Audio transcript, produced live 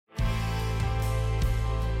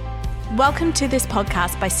Welcome to this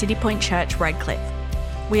podcast by City Point Church, Redcliffe.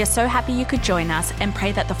 We are so happy you could join us and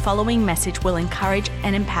pray that the following message will encourage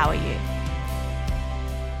and empower you.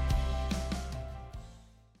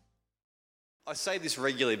 I say this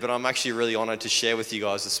regularly, but I'm actually really honoured to share with you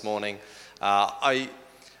guys this morning. I've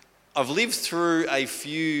lived through a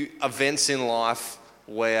few events in life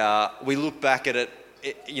where we look back at it,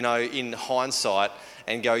 in hindsight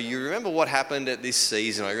and go, you remember what happened at this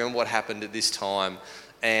season, I remember what happened at this time.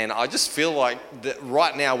 And I just feel like that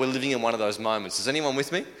right now we're living in one of those moments. Is anyone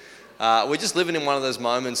with me? We're just living in one of those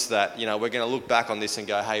moments that, we're going to look back on this and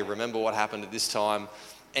go, hey, remember what happened at this time.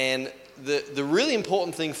 And the really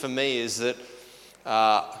important thing for me is that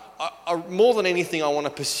more than anything, I want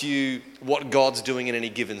to pursue what God's doing in any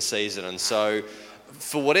given season. And so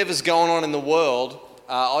for whatever's going on in the world,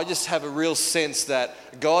 I just have a real sense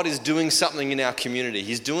that God is doing something in our community.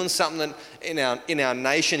 He's doing something in our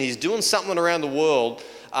nation. He's doing something around the world.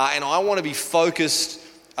 And I want to be focused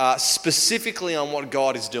specifically on what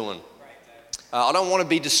God is doing. I don't want to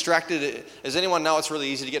be distracted. Does anyone know it's really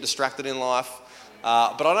easy to get distracted in life?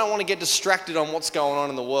 But I don't want to get distracted on what's going on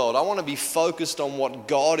in the world. I want to be focused on what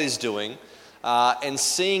God is doing and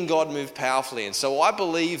seeing God move powerfully. And so I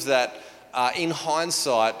believe that in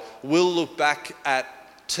hindsight, we'll look back at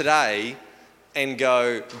today and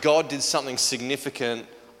go, God did something significant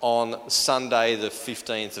on Sunday, the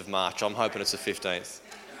 15th of March. I'm hoping it's the 15th.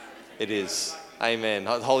 It is. Amen.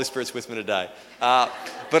 The Holy Spirit's with me today.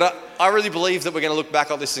 But I really believe that we're going to look back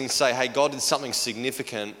on this and say, hey, God did something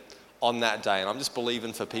significant on that day. And I'm just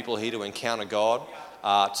believing for people here to encounter God,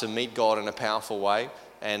 to meet God in a powerful way.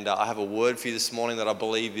 And I have a word for you this morning that I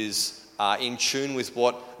believe is in tune with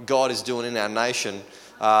what God is doing in our nation.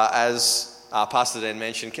 As Pastor Dan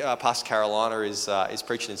mentioned, Pastor Carolina is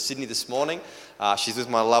preaching in Sydney this morning. She's with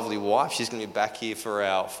my lovely wife. She's going to be back here for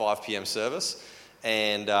our 5 p.m. service.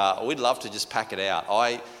 And we'd love to just pack it out.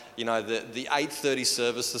 The 8:30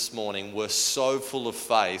 service this morning were so full of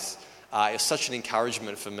faith. It's such an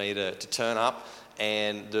encouragement for me to turn up.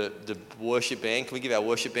 And the worship band, can we give our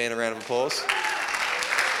worship band a round of applause?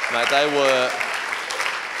 Mate, they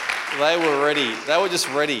were ready. They were just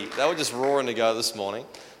ready. They were just roaring to go this morning.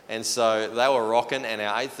 And so they were rocking, and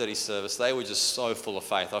our 8:30 service, they were just so full of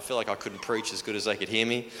faith. I feel like I couldn't preach as good as they could hear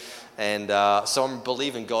me. And so I'm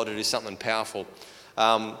believing God to do something powerful.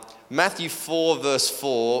 Matthew 4, verse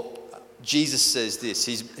 4, Jesus says this.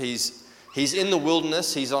 He's in the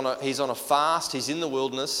wilderness. He's on a fast. He's in the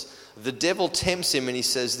wilderness. The devil tempts him, and he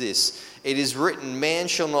says this: "It is written, man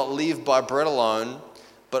shall not live by bread alone,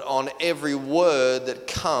 but on every word that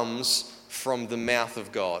comes from the mouth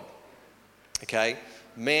of God." Okay?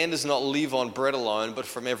 Man does not live on bread alone, but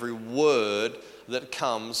from every word that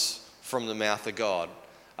comes from the mouth of God.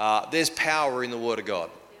 There's power in the Word of God.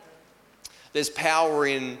 There's power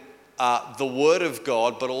in the Word of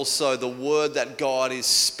God, but also the Word that God is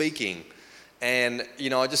speaking. And,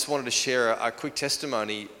 I just wanted to share a quick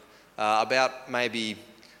testimony about maybe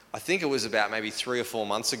 3 or 4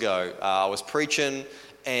 months ago. I was preaching,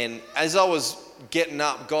 and as I was getting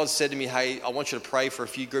up, God said to me, hey, I want you to pray for a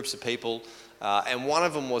few groups of people. And one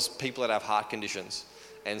of them was people that have heart conditions.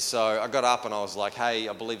 And so I got up and I was like, hey,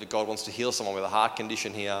 I believe that God wants to heal someone with a heart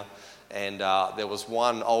condition here. And there was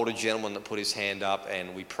one older gentleman that put his hand up,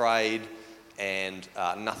 and we prayed, and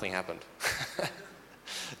nothing happened.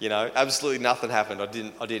 Absolutely nothing happened. I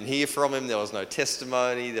didn't hear from him. There was no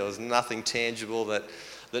testimony. There was nothing tangible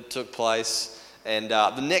that took place. And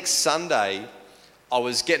the next Sunday, I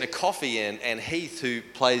was getting a coffee, and Heath, who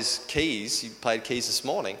plays keys, he played keys this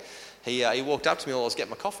morning, he walked up to me while I was getting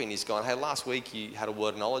my coffee, and he's gone, hey, last week you had a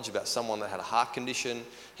word of knowledge about someone that had a heart condition.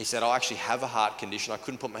 He said, I actually have a heart condition. I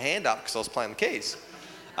couldn't put my hand up because I was playing the keys.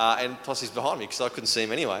 And plus he's behind me because I couldn't see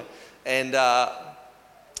him anyway. And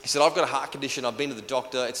he said, I've got a heart condition. I've been to the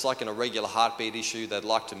doctor. It's like an irregular heartbeat issue. They'd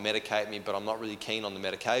like to medicate me, but I'm not really keen on the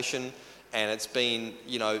medication. And it's been,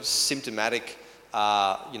 symptomatic,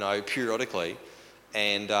 periodically.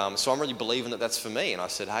 And so I'm really believing that that's for me. And I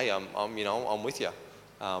said, hey, I'm with you.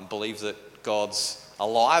 Believe that God's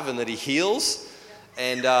alive and that he heals.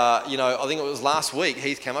 And, I think it was last week,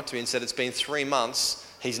 Heath came up to me and said it's been 3 months.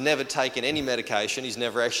 He's never taken any medication. He's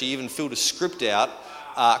never actually even filled a script out.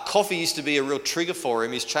 Coffee used to be a real trigger for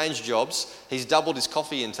him. He's changed jobs. He's doubled his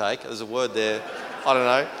coffee intake. There's a word there. I don't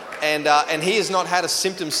know. And he has not had a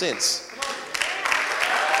symptom since.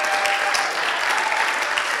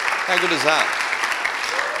 How good is that?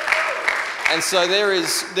 And so there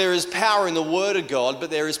is power in the Word of God, but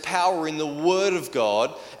there is power in the Word of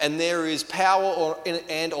God, and there is power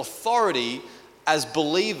and authority as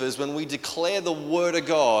believers when we declare the Word of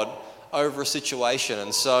God over a situation.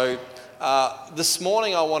 And so this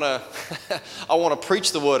morning I want to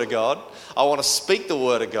preach the Word of God. I want to speak the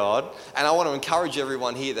Word of God. And I want to encourage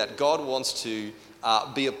everyone here that God wants to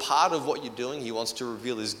be a part of what you're doing. He wants to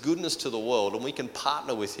reveal His goodness to the world. And we can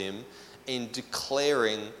partner with Him in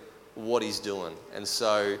declaring what He's doing. And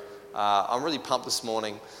so I'm really pumped this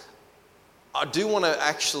morning. I do want to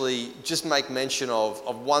actually just make mention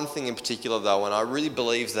of one thing in particular, though, and I really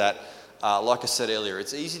believe that, like I said earlier,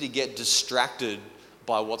 it's easy to get distracted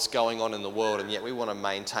by what's going on in the world, and yet we want to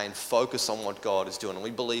maintain focus on what God is doing. And we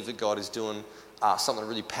believe that God is doing something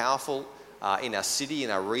really powerful in our city, in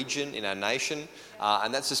our region, in our nation,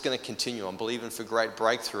 and that's just going to continue. I'm believing for great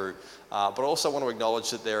breakthrough, but I also want to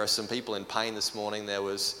acknowledge that there are some people in pain this morning. There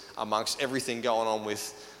was, amongst everything going on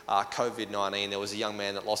with COVID-19, there was a young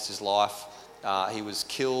man that lost his life. He was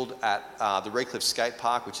killed at the Redcliffe Skate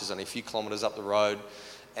Park, which is only a few kilometres up the road.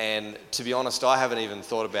 And to be honest, I haven't even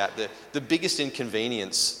thought about the biggest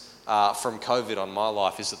inconvenience from COVID on my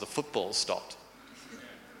life is that the football stopped.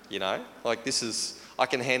 You know, like this is, I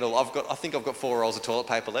can handle, I think I've got 4 rolls of toilet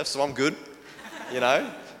paper left, so I'm good. You know,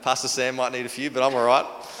 Pastor Sam might need a few, but I'm all right.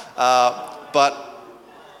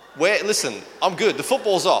 Listen, I'm good. The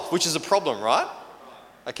football's off, which is a problem, right?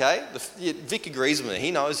 Okay, Vic agrees with me.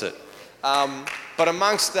 He knows it. But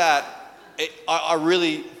amongst that,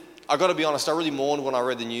 I got to be honest, I really mourned when I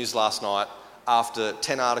read the news last night after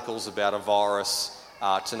 10 articles about a virus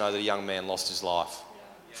to know that a young man lost his life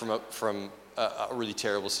from a really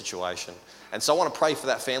terrible situation. And so I want to pray for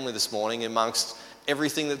that family this morning amongst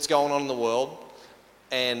everything that's going on in the world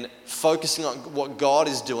and focusing on what God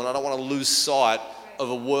is doing. I don't want to lose sight of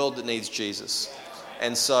a world that needs Jesus.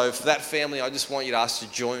 And so for that family, I just want you to ask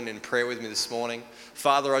to join in prayer with me this morning.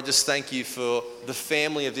 Father, I just thank you for the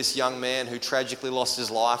family of this young man who tragically lost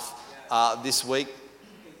his life this week.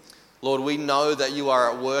 Lord, we know that you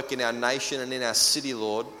are at work in our nation and in our city,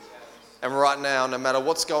 Lord. And right now, no matter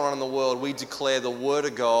what's going on in the world, we declare the Word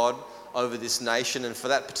of God over this nation. And for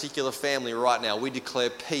that particular family right now, we declare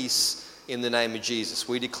peace in the name of Jesus.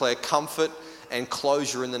 We declare comfort and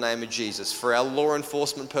closure in the name of Jesus. For our law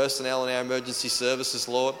enforcement personnel and our emergency services,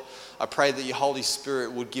 Lord, I pray that your Holy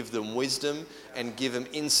Spirit would give them wisdom and give them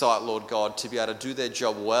insight, Lord God, to be able to do their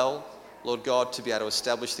job well, Lord God, to be able to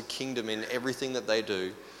establish the kingdom in everything that they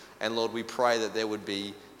do. And Lord, we pray that there would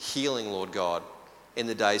be healing, Lord God, in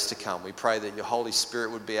the days to come. We pray that your Holy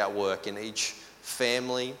Spirit would be at work in each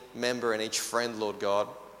family member and each friend, Lord God,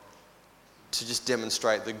 to just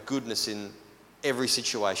demonstrate the goodness in every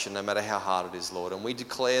situation, no matter how hard it is, Lord. And we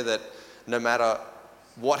declare that no matter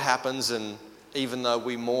what happens, and even though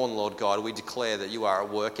we mourn, Lord God, we declare that you are at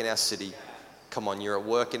work in our city. Come on, you're at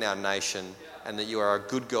work in our nation, and that you are a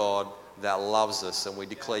good God that loves us. And we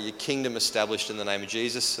declare your kingdom established in the name of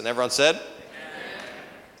Jesus. And everyone said?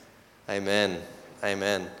 Amen.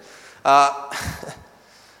 Amen.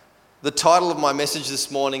 The title of my message this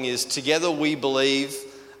morning is Together We Believe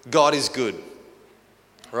God is Good.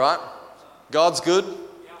 Right? God's good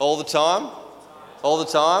all the time? All the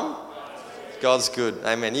time? God's good.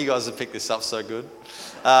 Amen. You guys have picked this up so good.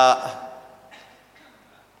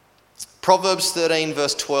 Proverbs 13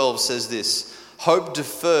 verse 12 says this: hope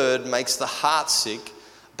deferred makes the heart sick,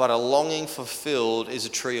 but a longing fulfilled is a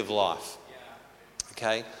tree of life.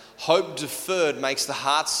 Okay? Hope deferred makes the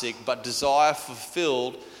heart sick, but desire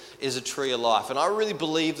fulfilled is a tree of life. And I really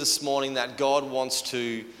believe this morning that God wants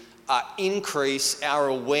to increase our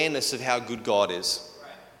awareness of how good God is.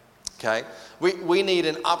 Okay? We need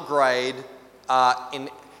an upgrade in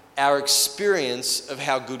our experience of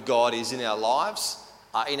how good God is in our lives,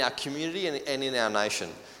 in our community, and in our nation.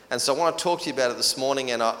 And so I want to talk to you about it this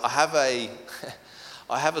morning, and I have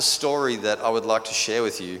a story that I would like to share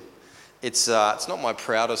with you. It's not my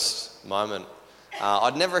proudest moment.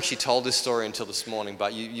 I'd never actually told this story until this morning,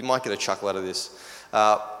 but you might get a chuckle out of this.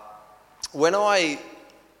 When I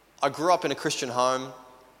grew up in a Christian home.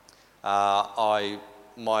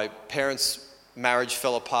 My parents' marriage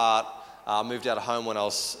fell apart. Moved out of home when I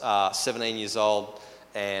was 17 years old,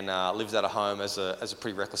 and lived out of home as a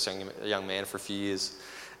pretty reckless young man for a few years.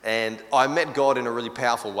 And I met God in a really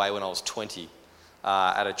powerful way when I was 20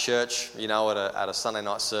 at a church, at a Sunday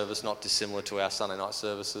night service, not dissimilar to our Sunday night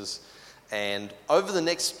services. And over the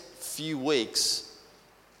next few weeks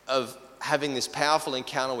of having this powerful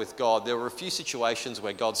encounter with God, there were a few situations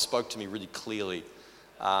where God spoke to me really clearly,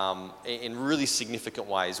 in really significant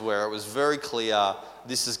ways, where it was very clear,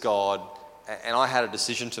 this is God, and I had a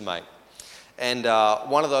decision to make. And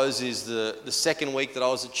one of those is the second week that I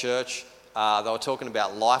was at church. They were talking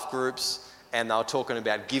about life groups, and they were talking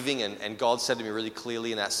about giving, and God said to me really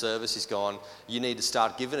clearly in that service, he's gone, you need to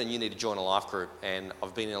start giving and you need to join a life group. And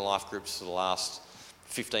I've been in life groups for the last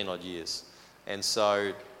 15 odd years. And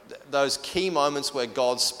so those key moments where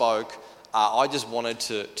God spoke, I just wanted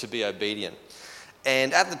to be obedient.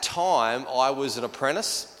 And at the time, I was an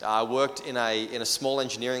apprentice. I worked in a small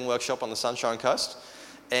engineering workshop on the Sunshine Coast.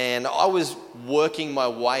 And I was working my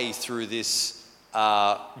way through this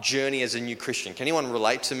journey as a new Christian. Can anyone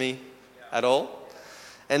relate to me at all?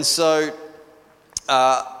 And so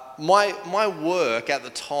my work at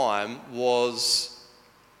the time was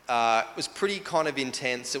pretty kind of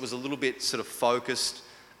intense. It was a little bit sort of focused.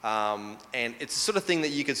 And it's the sort of thing that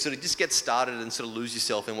you could sort of just get started and sort of lose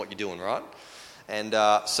yourself in what you're doing, right? And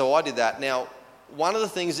so I did that. Now, one of the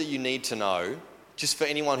things that you need to know, just for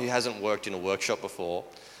anyone who hasn't worked in a workshop before,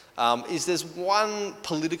 is there's one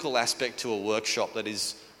political aspect to a workshop that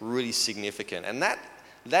is really significant. And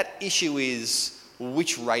that issue is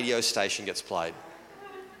which radio station gets played.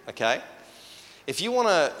 Okay? If you want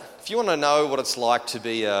to know what it's like to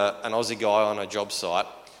be an Aussie guy on a job site,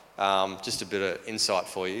 just a bit of insight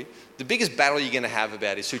for you. The biggest battle you're going to have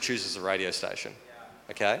about is who chooses the radio station.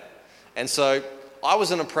 Okay? And so I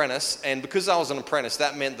was an apprentice, and because I was an apprentice,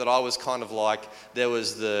 that meant that I was kind of like, there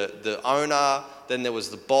was the owner, then there was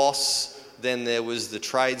the boss, then there was the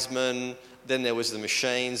tradesman, then there was the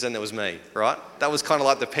machines, then there was me, right? That was kind of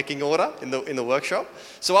like the pecking order in the workshop.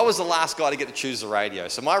 So I was the last guy to get to choose the radio.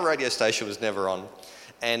 So my radio station was never on.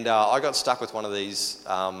 And I got stuck with one of these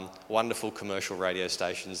wonderful commercial radio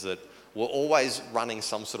stations that were always running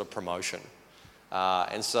some sort of promotion.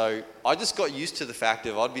 And so I just got used to the fact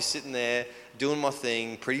of I'd be sitting there doing my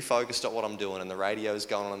thing, pretty focused on what I'm doing, and the radio's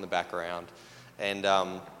going on in the background. And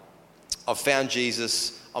I've found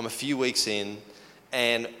Jesus. I'm a few weeks in.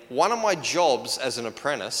 And one of my jobs as an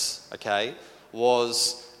apprentice, okay,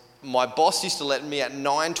 was my boss used to let me at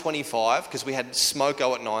 9:25, because we had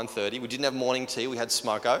smoko at 9:30. We didn't have morning tea, we had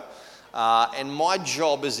smoko. And my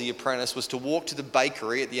job as the apprentice was to walk to the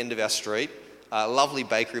bakery at the end of our street. Lovely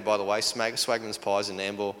bakery, by the way, Swagman's Pies in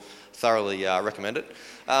Nambour. Thoroughly recommend it.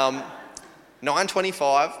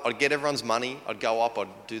 9:25, I'd get everyone's money, I'd go up,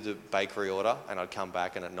 I'd do the bakery order, and I'd come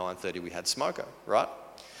back, and at 9:30 we had smoko, right?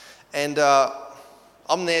 And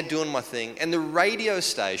I'm there doing my thing, and the radio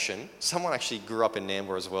station, someone actually grew up in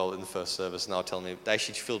Nambour as well in the first service, and they were telling me, they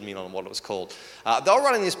actually filled me in on what it was called. They were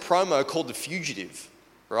running this promo called The Fugitive,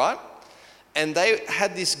 right? And they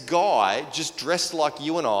had this guy just dressed like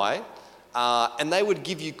you and I, and they would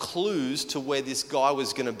give you clues to where this guy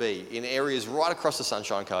was going to be in areas right across the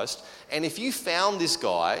Sunshine Coast. And if you found this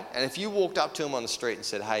guy, and if you walked up to him on the street and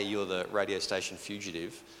said, hey, you're the radio station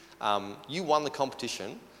Fugitive, you won the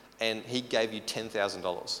competition, and he gave you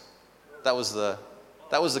 $10,000. That was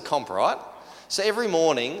the comp, right? So every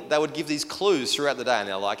morning, they would give these clues throughout the day, and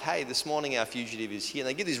they're like, hey, this morning our fugitive is here. And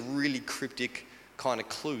they give these really cryptic kind of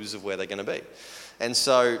clues of where they're going to be. And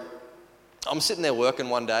so I'm sitting there working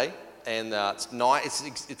one day, and it's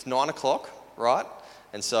 9 o'clock, right?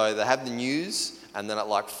 And so they have the news, and then at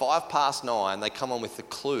like 9:05, they come on with the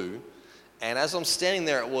clue. And as I'm standing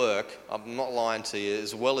there at work, I'm not lying to you,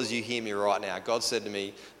 as well as you hear me right now, God said to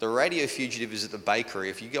me, the radio fugitive is at the bakery.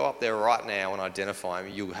 If you go up there right now and identify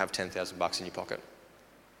him, you'll have $10,000 in your pocket.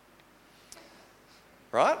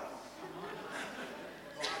 Right?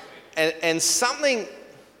 And something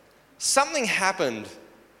happened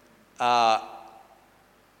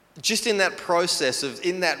just in that process of,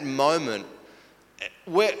 in that moment,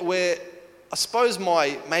 where I suppose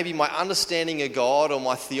maybe my understanding of God or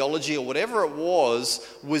my theology or whatever it was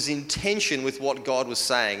in tension with what God was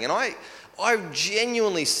saying. And I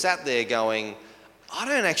genuinely sat there going, I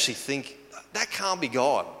don't actually think, that can't be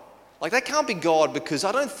God. Like, that can't be God, because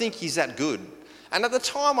I don't think he's that good. And at the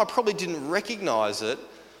time, I probably didn't recognize it.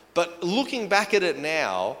 But looking back at it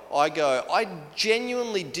now, I go, I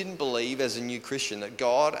genuinely didn't believe as a new Christian that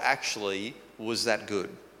God actually was that good.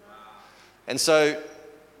 And so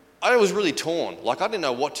I was really torn. Like, I didn't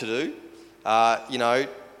know what to do.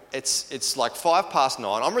 It's like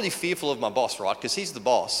 9:05. I'm really fearful of my boss, right? Because he's the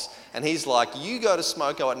boss. And he's like, you go to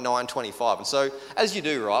smoko at 9:25. And so, as you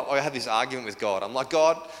do, right, I have this argument with God. I'm like,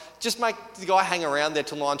 God, just make the guy hang around there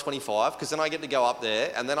till 9:25, because then I get to go up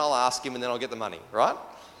there, and then I'll ask him, and then I'll get the money, right?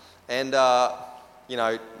 And,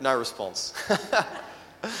 no response.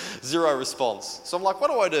 Zero response. So I'm like,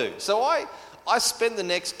 what do I do? So I spent the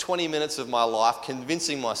next 20 minutes of my life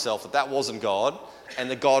convincing myself that wasn't God, and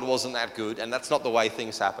that God wasn't that good, and that's not the way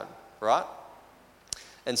things happen, right?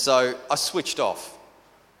 And so I switched off.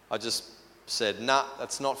 I just said, nah,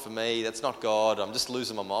 that's not for me, that's not God, I'm just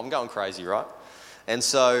losing my mind, I'm going crazy, right? And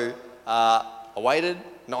so I waited,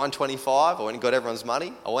 9:25, I went and got everyone's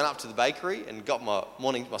money. I went up to the bakery and got my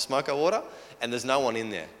smoko order, and there's no one in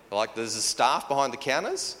there. Like, there's a staff behind the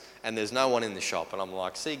counters, and there's no one in the shop. And I'm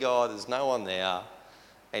like, see, God, there's no one there.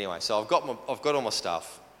 Anyway, so I've got all my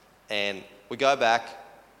stuff, and we go back,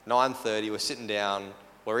 9:30, we're sitting down,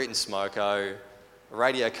 we're eating smoko, the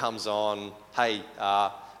radio comes on, hey,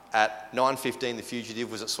 at 9:15, the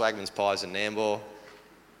fugitive was at Swagman's Pies in Nambour.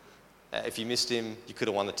 If you missed him, you could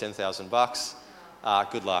have won the $10,000.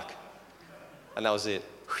 Good luck. And that was it.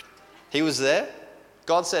 He was there.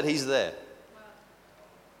 God said he's there.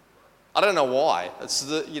 I don't know why.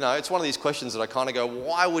 It's one of these questions that I kind of go,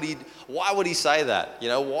 why would he say that?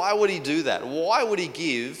 Why would he do that? Why would he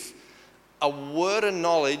give a word of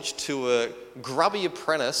knowledge to a grubby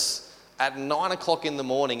apprentice at 9 o'clock in the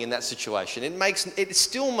morning in that situation?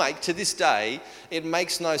 To this day, it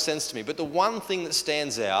makes no sense to me. But the one thing that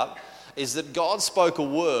stands out is that God spoke a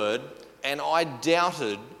word, and I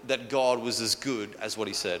doubted that God was as good as what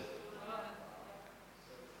he said.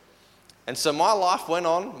 And so my life went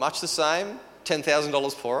on much the same,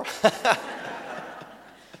 $10,000 poorer.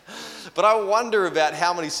 But I wonder about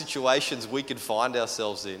how many situations we could find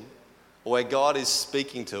ourselves in where God is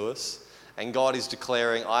speaking to us and God is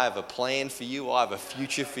declaring, I have a plan for you, I have a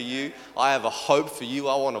future for you, I have a hope for you,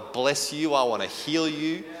 I want to bless you, I want to heal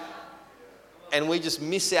you. And we just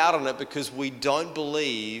miss out on it because we don't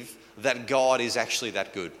believe that God is actually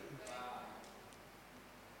that good.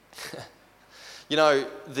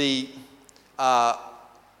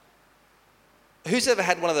 Who's ever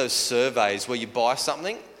had one of those surveys where you buy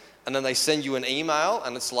something and then they send you an email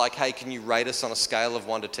and it's like, hey, can you rate us on a scale of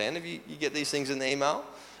 1 to 10? Have you get these things in the email?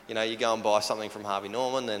 You go and buy something from Harvey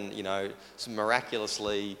Norman and,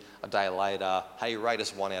 miraculously a day later, hey, rate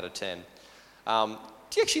us 1 out of 10. Do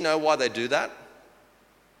you actually know why they do that?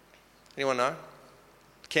 Anyone know?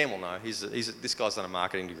 Cam will know. This guy's done a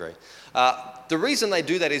marketing degree. The reason they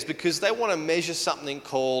do that is because they want to measure something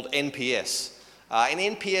called NPS. And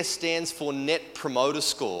NPS stands for Net Promoter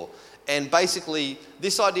Score. And basically,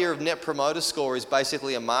 this idea of Net Promoter Score is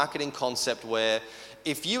basically a marketing concept where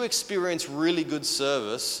if you experience really good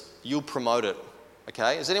service, you'll promote it.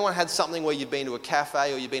 Okay? Has anyone had something where you've been to a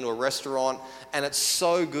cafe or you've been to a restaurant and it's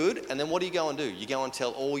so good, and then what do you go and do? You go and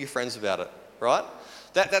tell all your friends about it, right?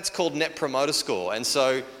 That's called Net Promoter Score. And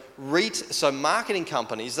so marketing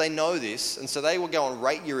companies, they know this, and so they will go and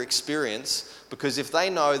rate your experience, because if they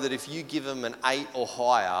know that if you give them an 8 or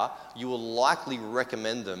higher, you will likely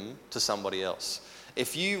recommend them to somebody else.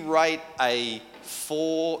 If you rate a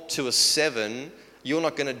 4 to a 7, you're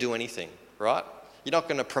not going to do anything, right? You're not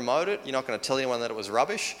going to promote it. You're not going to tell anyone that it was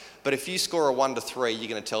rubbish. But if you score a 1 to 3, you're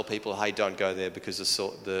going to tell people, hey, don't go there because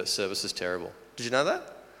the service is terrible. Did you know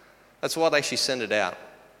that? That's why they actually send it out.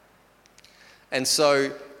 And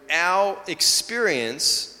so our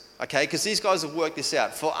experience, okay, because these guys have worked this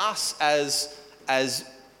out, for us as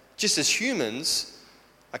humans,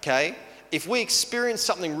 okay, if we experience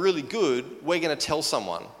something really good, we're going to tell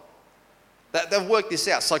someone. They've worked this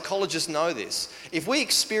out. Psychologists know this. If we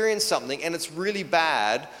experience something and it's really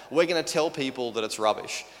bad, we're going to tell people that it's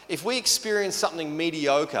rubbish. If we experience something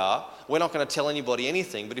mediocre, we're not going to tell anybody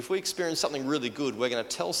anything. But if we experience something really good, we're going to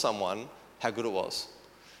tell someone how good it was.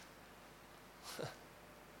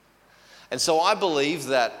 And so I believe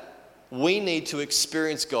that we need to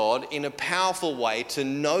experience God in a powerful way to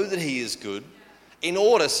know that he is good, in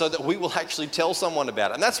order so that we will actually tell someone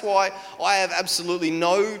about it. And that's why I have absolutely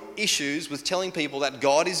no issues with telling people that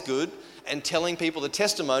God is good and telling people the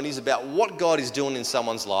testimonies about what God is doing in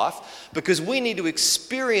someone's life, because we need to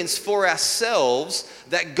experience for ourselves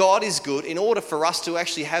that God is good in order for us to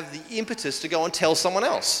actually have the impetus to go and tell someone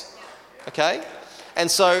else. Okay?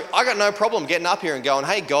 And so I got no problem getting up here and going,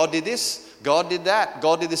 hey, God did this. God did that.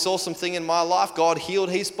 God did this awesome thing in my life. God healed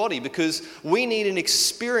his body, because we need an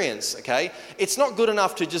experience, okay? It's not good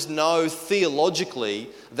enough to just know theologically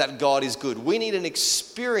that God is good. We need an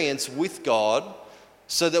experience with God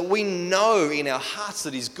so that we know in our hearts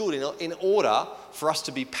that he's good in order for us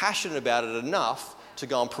to be passionate about it enough to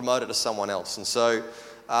go and promote it to someone else. And so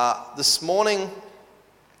this morning,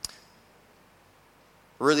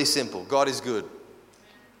 really simple. God is good.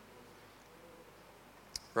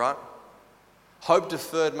 Right? Hope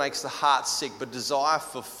deferred makes the heart sick, but desire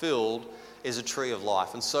fulfilled is a tree of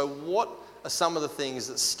life. And so what are some of the things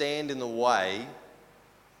that stand in the way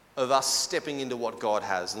of us stepping into what God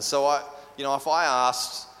has? And so if I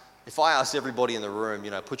asked everybody in the room,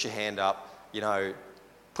 put your hand up,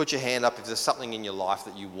 put your hand up if there's something in your life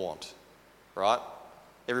that you want, right?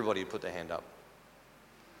 Everybody would put their hand up.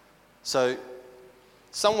 So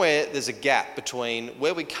somewhere there's a gap between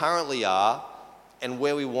where we currently are and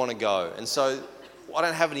where we want to go. And so I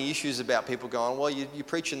don't have any issues about people going, well, you're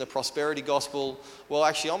preaching the prosperity gospel. Well,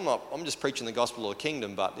 actually, I'm just preaching the gospel of the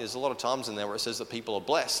kingdom, but there's a lot of times in there where it says that people are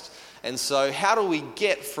blessed. And so how do we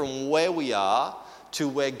get from where we are to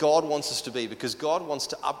where God wants us to be? Because God wants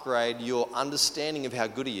to upgrade your understanding of how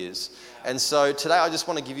good he is. And so today I just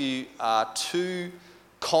want to give you two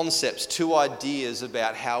concepts, two ideas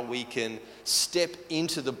about how we can step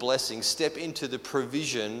into the blessing, step into the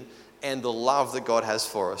provision and the love that God has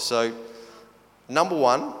for us. So, number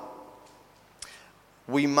one,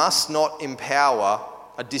 we must not empower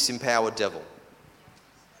a disempowered devil.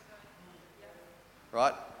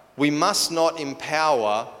 Right? We must not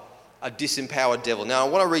empower a disempowered devil. Now, I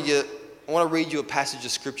want to read you a passage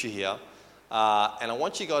of scripture here, and I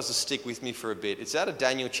want you guys to stick with me for a bit. It's out of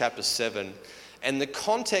Daniel chapter 7, and the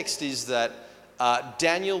context is that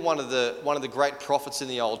Daniel, one of the great prophets in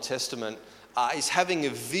the Old Testament, is having a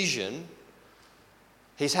vision.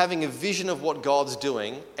 He's having a vision of what God's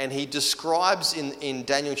doing, and he describes in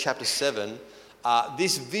Daniel chapter 7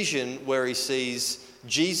 this vision where he sees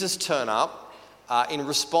Jesus turn up in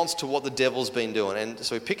response to what the devil's been doing. And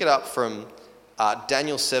so we pick it up from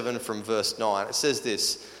Daniel 7 from verse 9. It says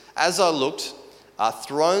this: "As I looked,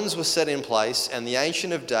 thrones were set in place, and the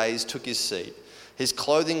Ancient of Days took his seat. His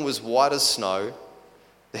clothing was white as snow.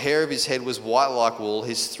 The hair of his head was white like wool.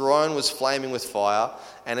 His throne was flaming with fire,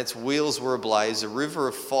 and its wheels were ablaze. A river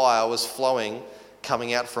of fire was flowing,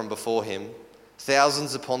 coming out from before him.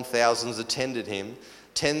 Thousands upon thousands attended him.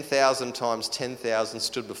 10,000 times 10,000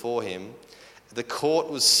 stood before him. The court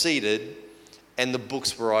was seated, and the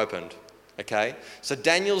books were opened." Okay? So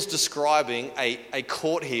Daniel's describing a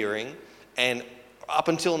court hearing, and up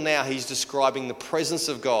until now, he's describing the presence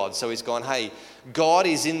of God. So he's gone, hey, God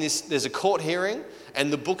is in this, there's a court hearing,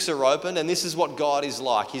 and the books are opened, and this is what God is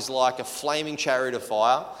like. He's like a flaming chariot of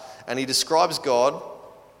fire, and he describes God,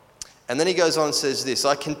 and then he goes on and says this: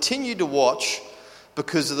 "I continued to watch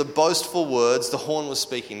because of the boastful words the horn was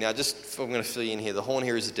speaking." Now, I'm going to fill you in here. The horn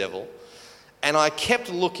here is the devil. "And I kept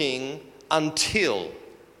looking until,"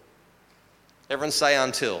 everyone say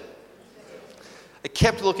until. "I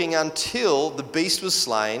kept looking until the beast was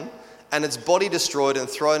slain and its body destroyed and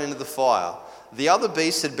thrown into the fire. The other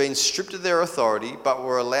beasts had been stripped of their authority, but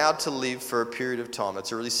were allowed to live for a period of time."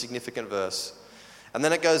 That's a really significant verse. And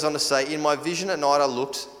then it goes on to say, "In my vision at night I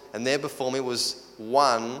looked, and there before me was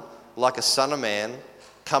one like a son of man,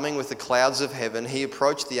 coming with the clouds of heaven. He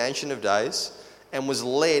approached the Ancient of Days and was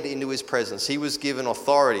led into his presence. He was given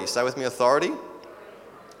authority." Say with me: authority,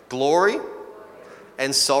 glory,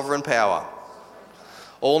 and sovereign power.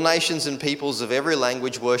 "All nations and peoples of every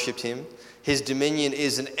language worshipped him. His dominion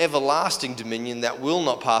is an everlasting dominion that will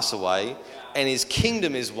not pass away, and his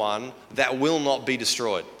kingdom is one that will not be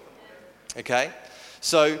destroyed." Okay?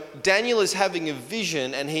 So Daniel is having a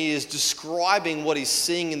vision, and he is describing what he's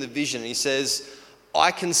seeing in the vision. He says, I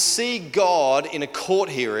can see God in a court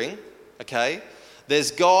hearing. Okay? There's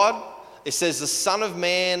God. It says the Son of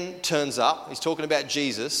Man turns up. He's talking about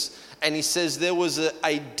Jesus. And he says there was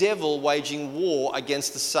a devil waging war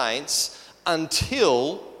against the saints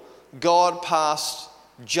until God passed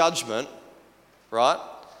judgment, right?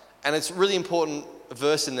 And it's a really important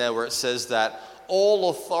verse in there where it says that all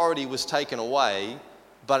authority was taken away,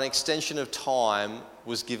 but an extension of time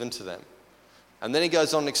was given to them. And then he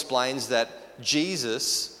goes on and explains that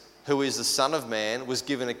Jesus, who is the Son of Man, was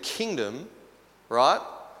given a kingdom, right,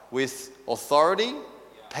 with authority,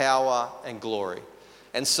 power, and glory.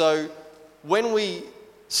 And so when we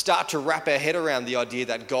start to wrap our head around the idea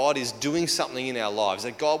that God is doing something in our lives,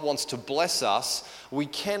 that God wants to bless us, we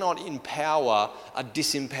cannot empower a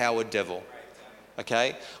disempowered devil.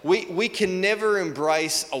 Okay? We can never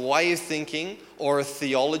embrace a way of thinking or a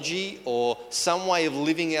theology or some way of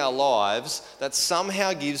living our lives that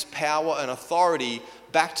somehow gives power and authority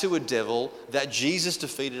back to a devil that Jesus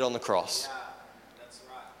defeated on the cross. Yeah, that's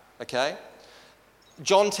right. Okay?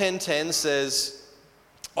 John 10:10 says,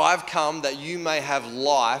 "I've come that you may have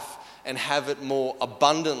life and have it more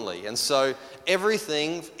abundantly." And so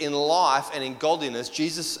everything in life and in godliness,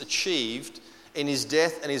 Jesus achieved in his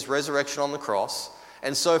death and his resurrection on the cross.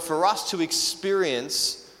 And so for us to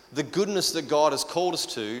experience the goodness that God has called us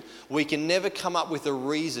to, we can never come up with a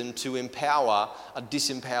reason to empower a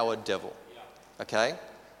disempowered devil. Okay?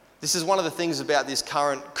 This is one of the things about this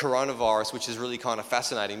current coronavirus which is really kind of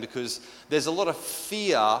fascinating, because there's a lot of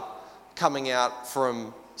fear coming out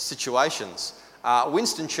from situations.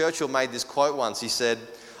 Winston Churchill made this quote once. He said,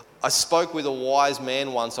 "I spoke with a wise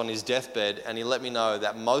man once on his deathbed, and he let me know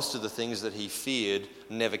that most of the things that he feared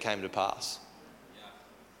never came to pass."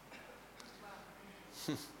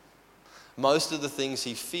 Most of the things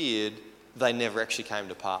he feared they never actually came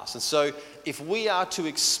to pass. And so if we are to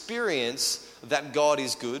experience that God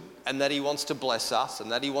is good and that he wants to bless us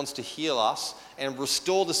and that he wants to heal us and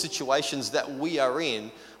restore the situations that we are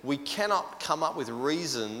in, we cannot come up with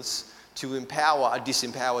reasons to empower a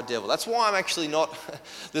disempowered devil. That's why I'm actually not,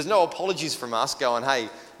 there's no apologies from us going, hey,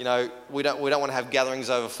 we don't want to have gatherings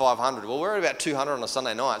over 500. Well, we're at about 200 on a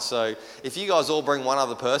Sunday night, so if you guys all bring one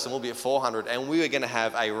other person, we'll be at 400, and we are going to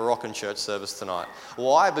have a rockin' church service tonight.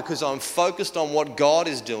 Why? Because I'm focused on what God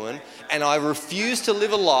is doing, and I refuse to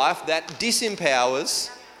live a life that empowers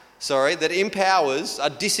a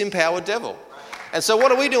disempowered devil. And so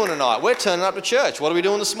what are we doing tonight? We're turning up to church. What are we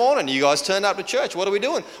doing this morning? You guys turned up to church. What are we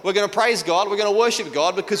doing? We're going to praise God. We're going to worship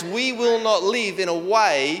God because we will not live in a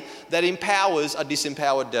way that empowers a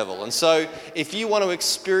disempowered devil. And so if you want to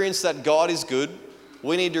experience that God is good,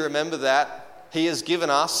 we need to remember that he has given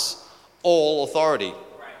us all authority.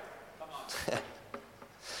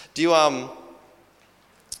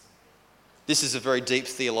 This is a very deep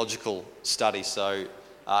theological study, so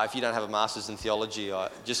if you don't have a master's in theology,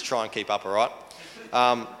 just try and keep up, all right?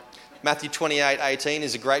 Matthew 28:18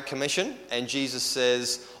 is a great commission, and Jesus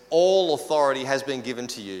says, all authority has been given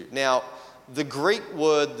to you. Now, the Greek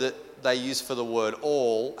word that they use for the word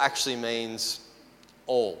all actually means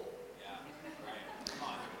all.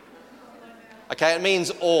 Okay, it means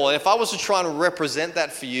all. And if I was to try and represent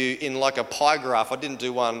that for you in like a pie graph, I didn't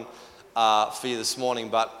do one for you this morning,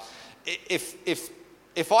 but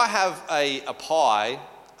if I have a pie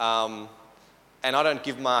and I don't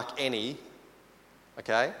give Mark any,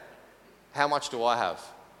 okay, how much do I have?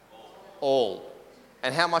 All.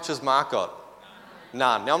 And how much has Mark got?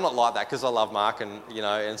 None. Now, I'm not like that because I love Mark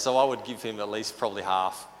and so I would give him at least probably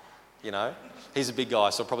half, He's a big guy,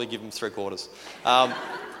 so I'll probably give him 3/4.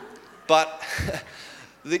 But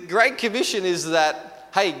the Great Commission is that,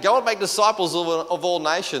 hey, go and make disciples of all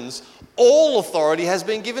nations. All authority has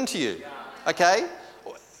been given to you, okay?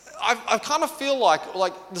 I kind of feel like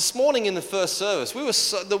this morning in the first service,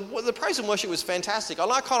 the praise and worship was fantastic.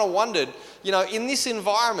 And I kind of wondered, in this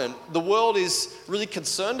environment, the world is really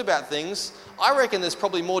concerned about things. I reckon there's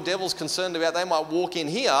probably more devils concerned about they might walk in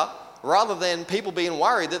here rather than people being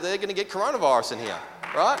worried that they're going to get coronavirus in here,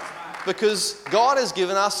 right? Because God has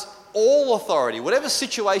given us all authority. Whatever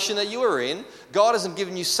situation that you are in, God hasn't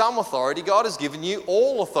given you some authority. God has given you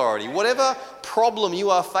all authority. Whatever problem you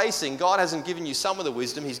are facing, God hasn't given you some of the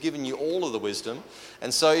wisdom. He's given you all of the wisdom.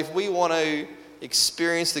 And so if we want to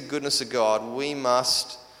experience the goodness of God, we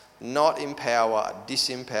must not empower a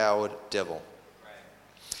disempowered devil.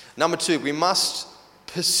 Number 2, we must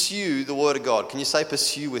pursue the word of God. Can you say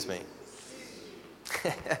pursue with me?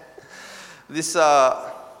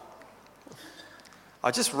 I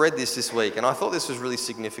just read this week, and I thought this was really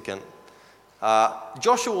significant.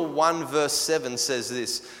 Joshua 1 verse 7 says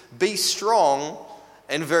this, be strong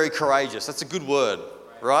and very courageous. That's a good word,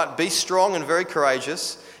 right? Be strong and very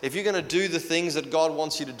courageous. If you're going to do the things that God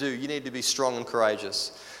wants you to do, you need to be strong and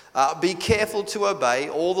courageous. Be careful to obey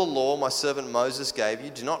all the law my servant Moses gave you.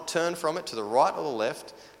 Do not turn from it to the right or the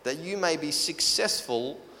left, that you may be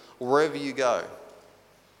successful wherever you go.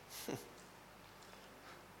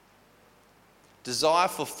 Desire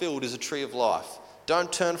fulfilled is a tree of life.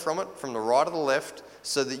 Don't turn from it, from the right or the left,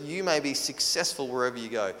 so that you may be successful wherever you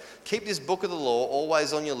go. Keep this book of the law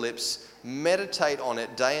always on your lips. Meditate on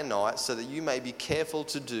it day and night, so that you may be careful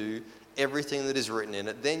to do everything that is written in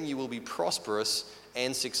it. Then you will be prosperous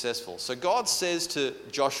and successful. So God says to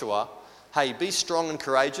Joshua, hey, be strong and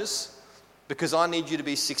courageous, because I need you to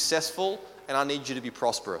be successful and I need you to be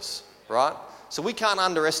prosperous, right? So we can't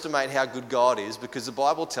underestimate how good God is, because the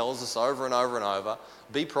Bible tells us over and over and over,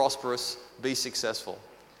 be prosperous, be successful.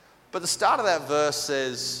 But the start of that verse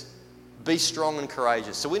says, be strong and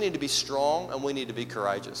courageous. So we need to be strong and we need to be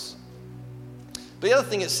courageous. But the other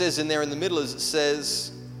thing it says in there in the middle is it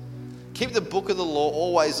says, keep the book of the law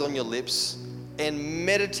always on your lips and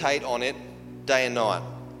meditate on it day and night.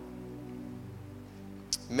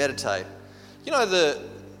 Meditate.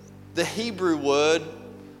 The Hebrew word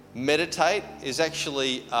meditate is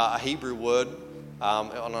actually a Hebrew word. I'm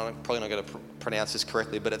probably not going to pronounce this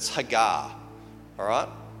correctly, but it's Hagar. All right?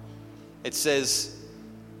 It says,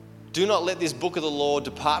 do not let this book of the law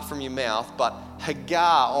depart from your mouth, but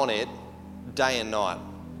Hagar on it day and night.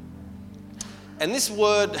 And this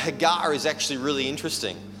word Hagar is actually really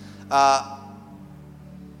interesting.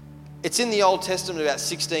 It's in the Old Testament about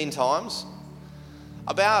 16 times.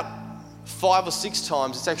 About 5 or 6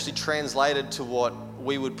 times it's actually translated to what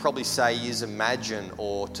we would probably say is imagine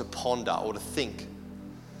or to ponder or to think.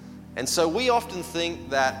 And so we often think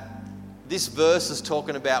that this verse is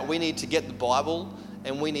talking about we need to get the Bible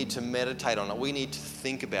and we need to meditate on it. We need to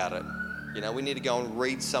think about it. You know, we need to go and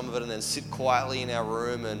read some of it and then sit quietly in our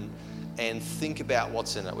room and think about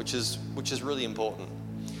what's in it, which is really important.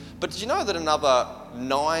 But did you know that another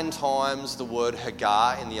 9 times the word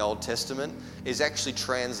Hagar in the Old Testament is actually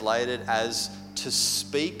translated as to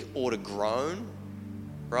speak or to groan,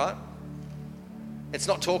 right? It's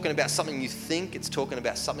not talking about something you think, it's talking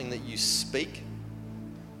about something that you speak.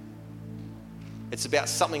 It's about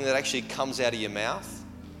something that actually comes out of your mouth.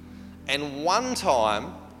 And one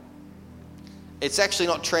time, it's actually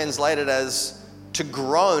not translated as to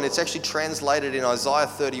groan, it's actually translated in Isaiah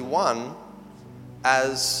 31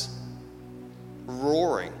 as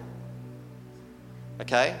roaring.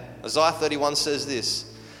 Okay? Isaiah 31 says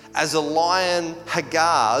this, as a lion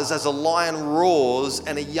hagars, as a lion roars,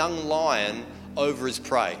 and a young lion over his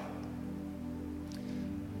prey.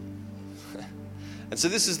 And so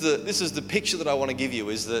this is the picture that I want to give you,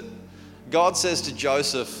 is that God says to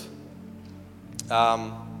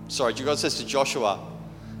God says to Joshua,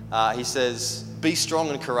 he says, be strong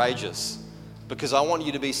and courageous, because I want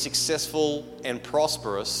you to be successful and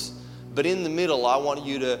prosperous, but in the middle, I want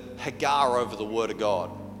you to Hagar over the word of God.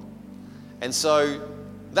 And so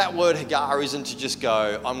that word Hagar isn't to just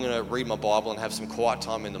go, I'm going to read my Bible and have some quiet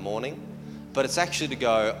time in the morning, but it's actually to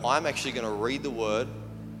go, I'm actually going to read the word,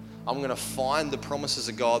 I'm going to find the promises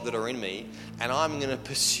of God that are in me, and I'm going to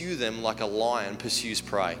pursue them like a lion pursues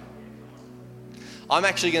prey. I'm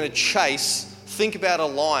actually going to think about a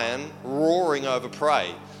lion roaring over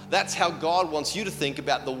prey. That's how God wants you to think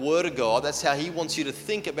about the Word of God. That's how He wants you to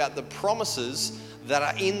think about the promises that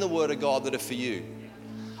are in the Word of God that are for you.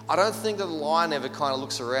 I don't think that the lion ever kind of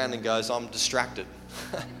looks around and goes, I'm distracted.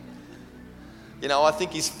 You know, I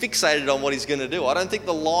think he's fixated on what he's going to do. I don't think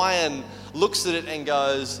the lion looks at it and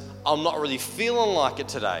goes, I'm not really feeling like it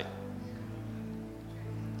today.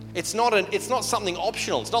 It's not something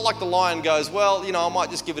optional. It's not like the lion goes, well, you know, I might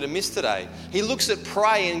just give it a miss today. He looks at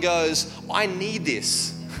prey and goes, I need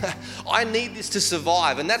this. I need this to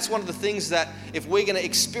survive. And that's one of the things that if we're going to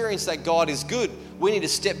experience that God is good, we need to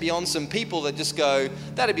step beyond some people that just go,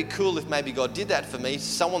 that'd be cool if maybe God did that for me.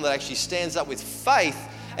 Someone that actually stands up with faith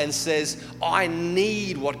and says, I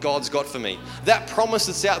need what God's got for me. That promise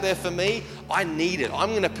that's out there for me, I need it. I'm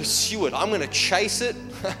going to pursue it. I'm going to chase it.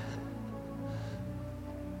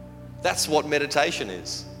 That's what meditation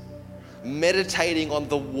is. Meditating on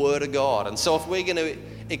the Word of God. And so if we're going to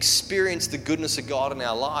experience the goodness of God in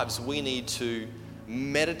our lives, we need to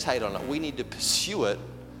meditate on it. We need to pursue it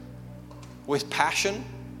with passion,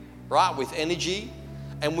 right? With energy,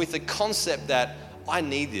 and with the concept that I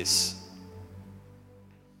need this.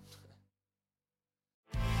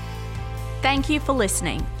 Thank you for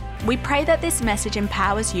listening. We pray that this message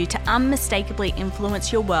empowers you to unmistakably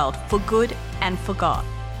influence your world for good and for God.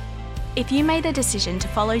 If you made a decision to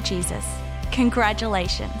follow Jesus,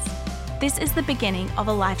 congratulations. This is the beginning of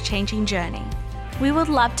a life-changing journey. We would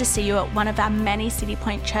love to see you at one of our many City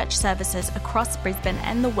Point Church services across Brisbane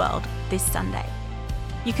and the world this Sunday.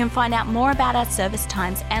 You can find out more about our service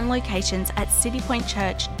times and locations at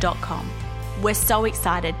citypointchurch.com. We're so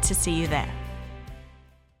excited to see you there.